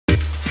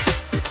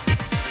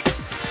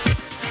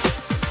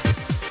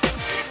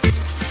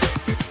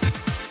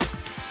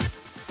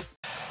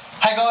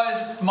Hey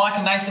guys, Mike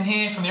and Nathan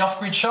here from the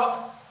Off-Grid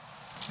Shop.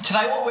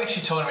 Today what we're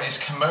actually talking about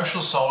is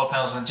commercial solar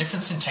panels and the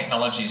difference in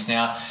technologies.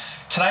 Now,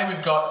 today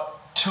we've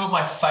got two of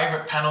my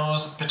favourite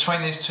panels.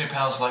 Between these two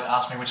panels, like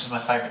ask me which is my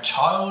favourite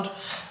child.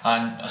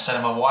 And I say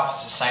to my wife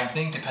it's the same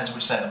thing, depends on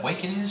which day of the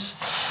week it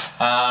is.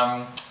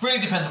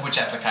 Really depends on which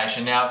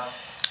application. Now,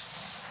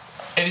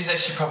 it is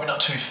actually probably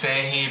not too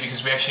fair here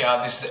because we actually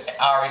are, this is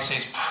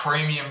REC's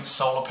premium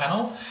solar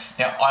panel.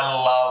 Now, I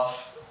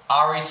love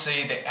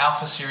REC, the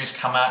Alpha series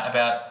come out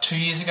about 2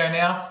 years ago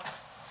now,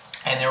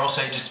 and they're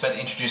also just about to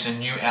introduce a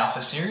new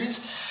Alpha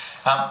series.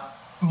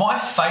 My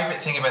favourite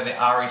thing about the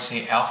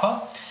REC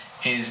Alpha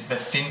is the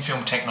thin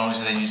film technology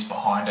they use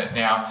behind it.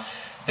 Now,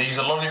 they use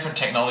a lot of different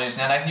technologies.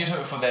 Now, Nathan, you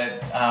talked before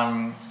that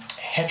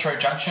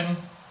heterojunction.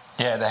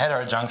 Yeah, the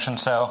heterojunction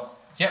cell.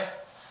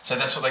 Yep. So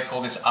that's what they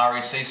call this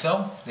REC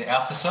cell, the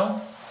Alpha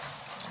cell.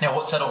 Now,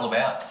 what's that all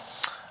about?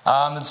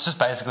 It's just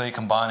basically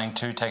combining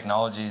two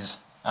technologies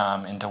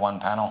into one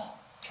panel.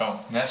 Cool.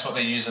 And that's what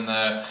they use in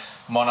the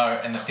mono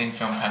and the thin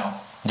film panel.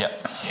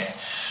 Yep. Yeah.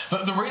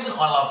 The reason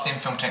I love thin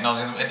film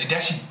technology, it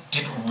actually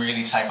didn't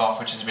really take off,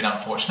 which is a bit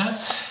unfortunate.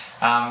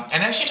 And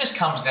it actually just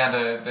comes down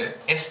to the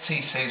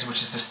STCs,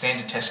 which is the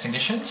standard test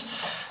conditions.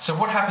 So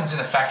what happens in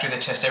the factory, they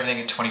test everything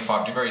at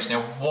 25 degrees.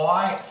 Now,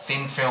 why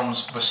thin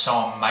films were so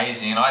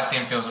amazing, and I had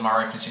thin films in my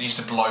roof, and it used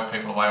to blow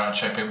people away when I'd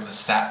show people the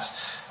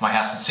stats, my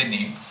house in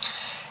Sydney,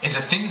 is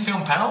a thin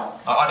film panel.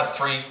 I had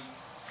a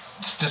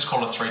just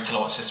called a 3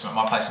 kilowatt system at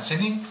my place in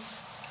Sydney,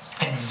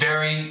 and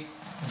very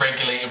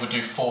regularly it would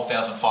do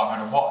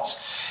 4,500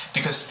 watts,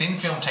 because thin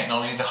film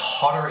technology, the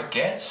hotter it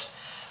gets,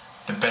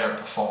 the better it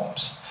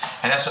performs.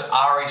 And that's what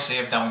REC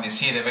have done with this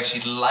here. They've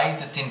actually laid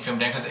the thin film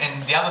down,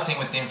 and the other thing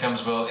with thin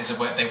films as well is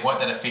that they weren't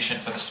that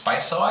efficient for the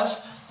space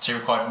size, so you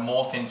required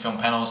more thin film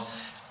panels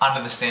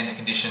under the standard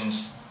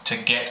conditions to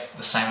get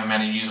the same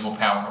amount of usable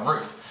power on a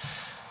roof.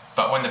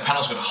 But when the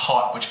panels got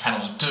hot, which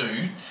panels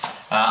do,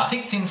 I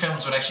think thin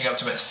films would actually go up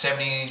to about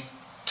 70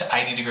 to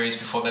 80 degrees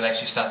before they'd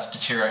actually start to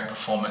deteriorate in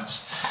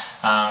performance.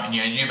 And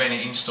you being an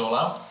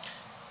installer,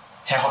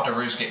 how hot do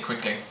roofs get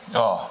quickly?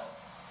 Oh.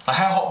 Like,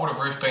 how hot would a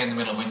roof be in the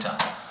middle of winter?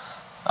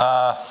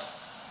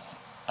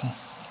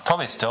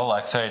 Probably still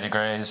like 30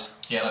 degrees.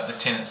 Yeah, like the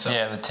tin itself.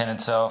 Yeah, the tin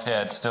itself.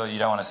 Yeah, it's still, you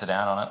don't want to sit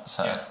down on it.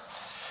 So. Yeah.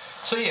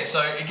 So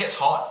it gets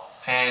hot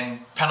and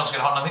panels get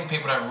hot, and I think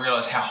people don't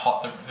realise how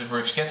hot the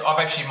roof gets.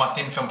 My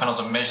thin film panels,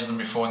 I've measured them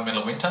before in the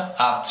middle of winter.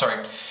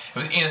 It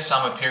was in a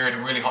summer period, a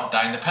really hot day,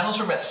 and the panels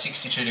were about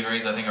 62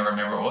 degrees, I think I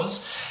remember it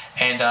was.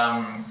 And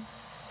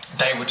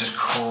they were just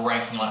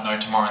cranking like no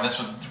tomorrow, and that's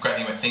what the great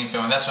thing about thin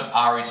film, and that's what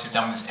REC have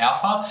done with this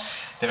Alpha.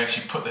 They've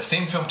actually put the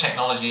thin film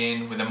technology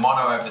in with a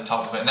mono over the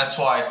top of it, and that's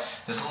why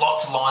there's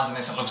lots of lines in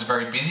this that looks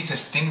very busy,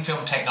 because thin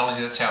film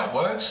technology, that's how it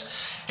works.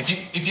 If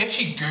you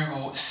actually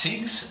Google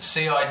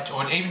CIG,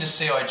 or even just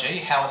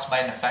CIG, how it's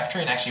made in a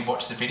factory, and actually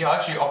watch the video,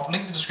 I'll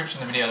link the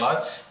description of the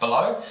video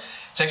below.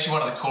 It's actually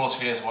one of the coolest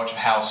videos to watch of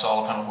how a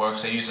solar panel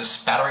works. They use a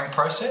spattering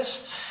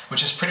process,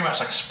 which is pretty much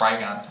like a spray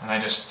gun, and they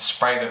just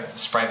spray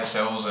the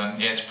cells, and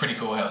yeah, it's pretty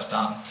cool how it's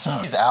done. So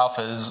these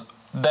Alphas,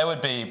 they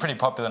would be pretty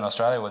popular in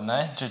Australia, wouldn't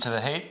they, due to the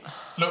heat?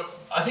 Look,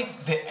 I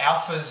think the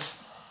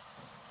Alphas,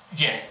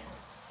 yeah.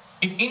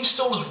 If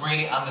installers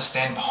really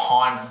understand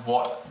behind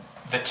what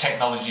the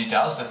technology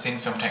does, the thin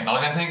film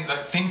technology, I think the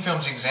thin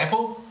film's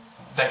example,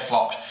 they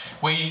flopped.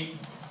 We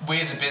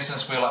as a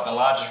business, we're like the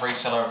largest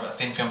reseller of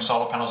thin film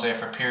solar panels there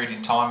for a period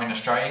in time in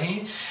Australia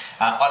here.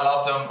 I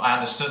loved them, I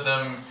understood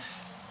them.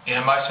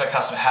 Most of our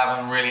customers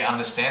haven't really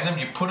understand them.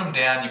 You put them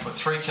down, you put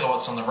 3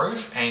 kilowatts on the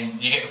roof,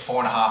 and you get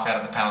 4.5 out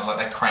of the panels. Like,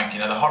 they crank.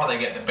 The hotter they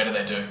get, the better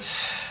they do.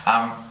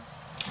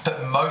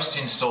 But most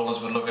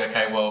installers would look,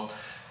 okay, well,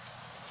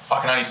 I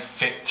can only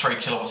fit 3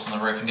 kilowatts on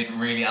the roof, and didn't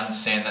really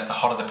understand that the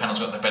hotter the panels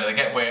got, the better they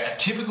get. Where a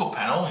typical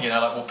panel,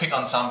 like we'll pick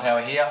on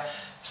SunPower here.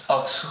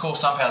 I'll call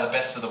SunPower the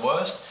best of the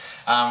worst.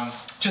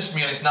 Just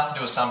merely, it's nothing to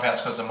do with SunPower,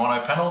 it's because the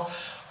mono panel.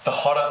 The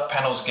hotter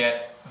panels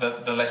get,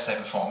 the less they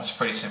perform. It's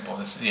pretty simple.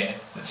 The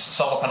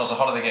solar panels, the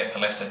hotter they get, the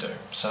less they do.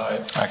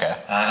 So, okay.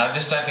 And I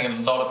just don't think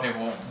a lot of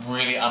people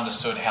really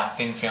understood how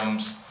thin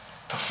films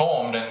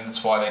performed, and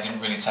that's why they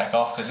didn't really take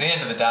off. Because at the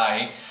end of the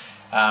day,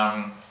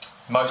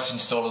 most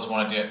installers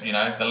want to do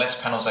it, the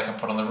less panels they can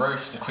put on the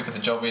roof, the quicker the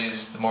job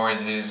is, the more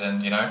it is,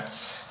 and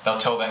they'll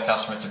tell that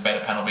customer it's a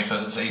better panel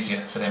because it's easier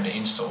for them to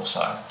install.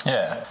 So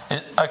yeah.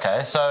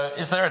 Okay, so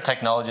is there a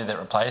technology that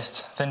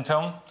replaced thin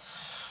film?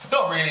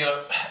 Not really.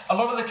 A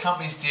lot of the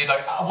companies did.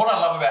 What I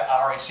love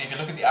about REC, if you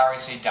look at the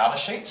REC data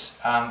sheets,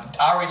 REC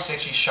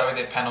actually show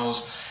their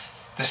panels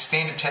the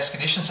standard test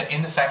conditions, so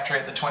in the factory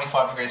at the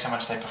 25 degrees how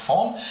much they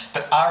perform,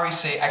 but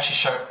REC actually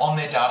show on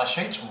their data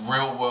sheets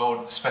real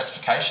world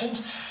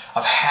specifications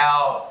of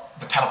how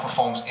the panel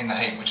performs in the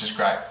heat, which is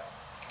great.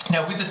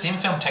 Now, with the thin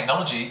film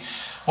technology,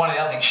 one of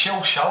the other things,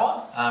 Shell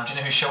Shower, do you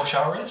know who Shell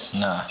Shower is?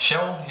 No.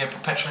 Shell, you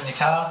put petrol in your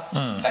car,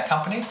 that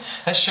company?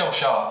 That's Shell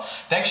Shower.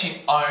 They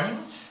actually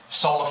own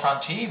Solar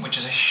Frontier, which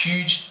is a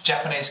huge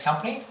Japanese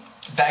company.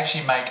 They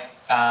actually make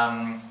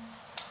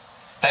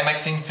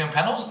thin film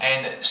panels,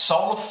 and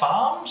solar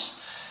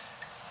farms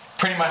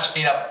pretty much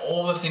eat up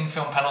all the thin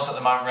film panels at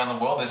the moment around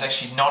the world. There's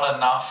actually not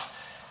enough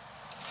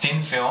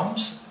thin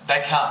films.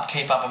 They can't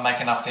keep up and make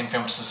enough thin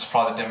films to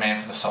supply the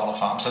demand for the solar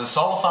farms. So the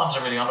solar farms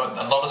are really onto it.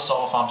 A lot of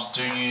solar farms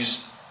do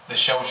use the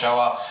Shell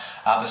Shower,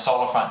 the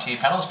Solar Frontier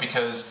panels,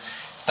 because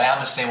they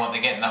understand what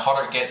they're getting. The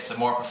hotter it gets, the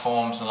more it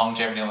performs, the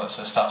longevity, all that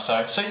sort of stuff.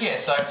 So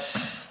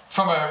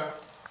from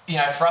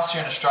for us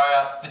here in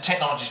Australia, the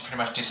technology's pretty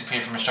much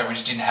disappeared from Australia. We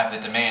just didn't have the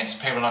demand.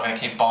 So people are not going to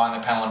keep buying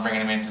the panel and bringing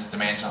them in because the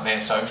demand's not there.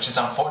 So, which is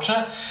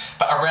unfortunate.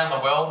 But around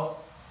the world,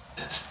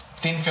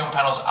 thin film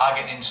panels are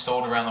getting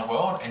installed around the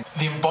world, and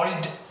the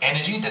embodied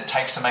energy that it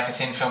takes to make a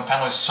thin film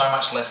panel is so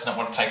much less than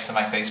what it takes to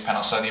make these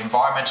panels. So the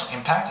environmental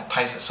impact, it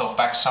pays itself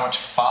back so much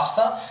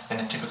faster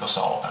than a typical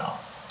solar panel.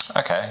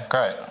 Okay,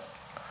 great.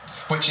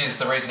 Which is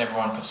the reason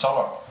everyone puts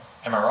solar.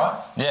 Am I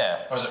right?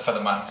 Yeah. Or is it for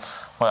the money?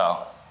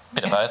 Well,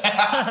 bit of both.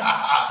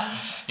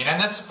 And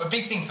that's a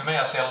big thing for me.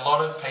 I see a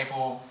lot of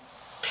people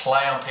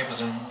play on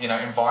people's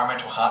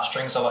environmental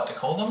heartstrings, I like to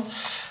call them,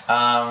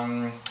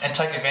 and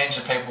take advantage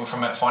of people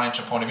from a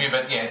financial point of view.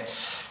 But yeah,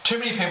 too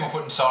many people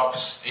put in solar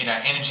because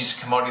energy's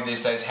a commodity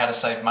these days, how to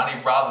save money,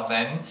 rather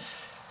than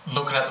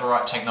looking at the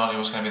right technology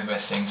was going to be the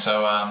best thing.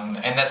 So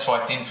and that's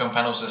why thin film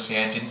panels just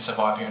didn't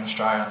survive here in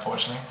Australia,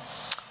 unfortunately.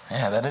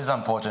 Yeah, that is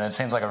unfortunate. It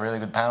seems like a really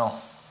good panel.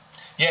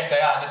 Yeah,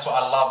 they are, and that's why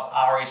I love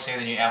REC,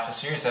 the new Alpha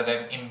series. So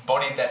they've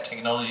embodied that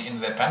technology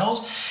into their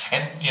panels,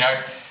 and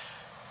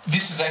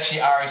this is actually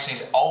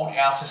REC's old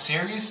Alpha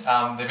series.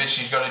 They've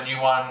actually got a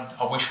new one.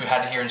 I wish we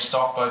had it here in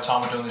stock by the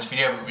time we're doing this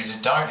video, but we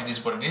just don't. It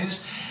is what it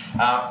is.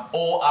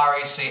 All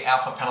REC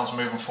Alpha panels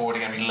moving forward are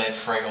going to be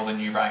lead-free, all the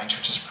new range,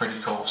 which is pretty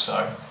cool.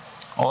 So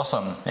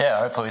awesome. Yeah,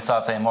 hopefully we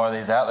start seeing more of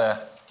these out there.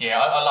 Yeah,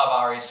 I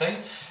love REC.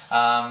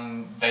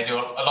 They do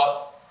a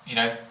lot,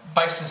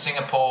 based in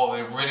Singapore,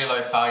 they're really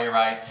low failure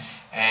rate,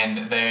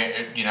 and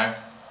they're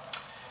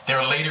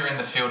a leader in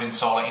the field in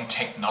solar in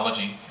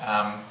technology.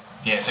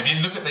 So if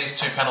you look at these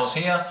two panels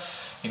here,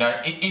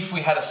 if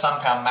we had a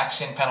SunPower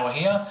Maxion panel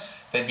here,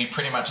 they'd be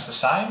pretty much the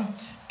same.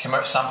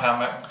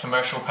 SunPower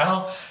commercial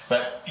panel,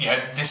 but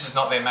this is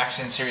not their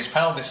Maxion series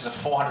panel. This is a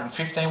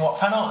 415 watt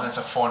panel, and it's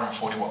a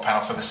 440 watt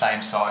panel for the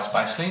same size,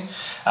 basically.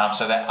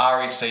 So that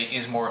REC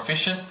is more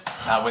efficient.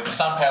 With the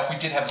SunPower, if we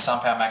did have a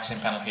SunPower Maxion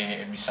panel here,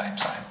 it'd be same.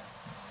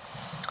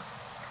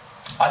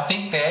 I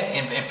think their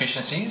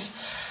efficiencies,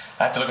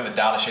 I have to look at the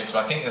data sheets,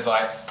 but I think there's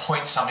like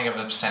point something of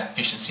a %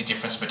 efficiency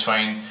difference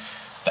between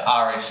the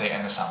REC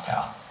and the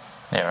SunPower.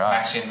 Yeah,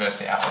 right. Maxion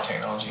versus the Alpha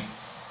technology.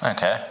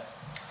 Okay.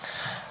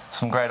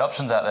 Some great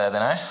options out there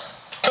then, eh?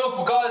 Cool.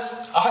 Well,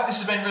 guys, I hope this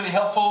has been really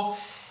helpful.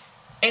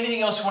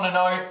 Anything else you want to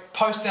know,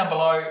 post down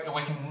below and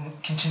we can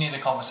continue the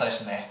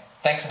conversation there.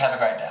 Thanks and have a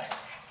great day.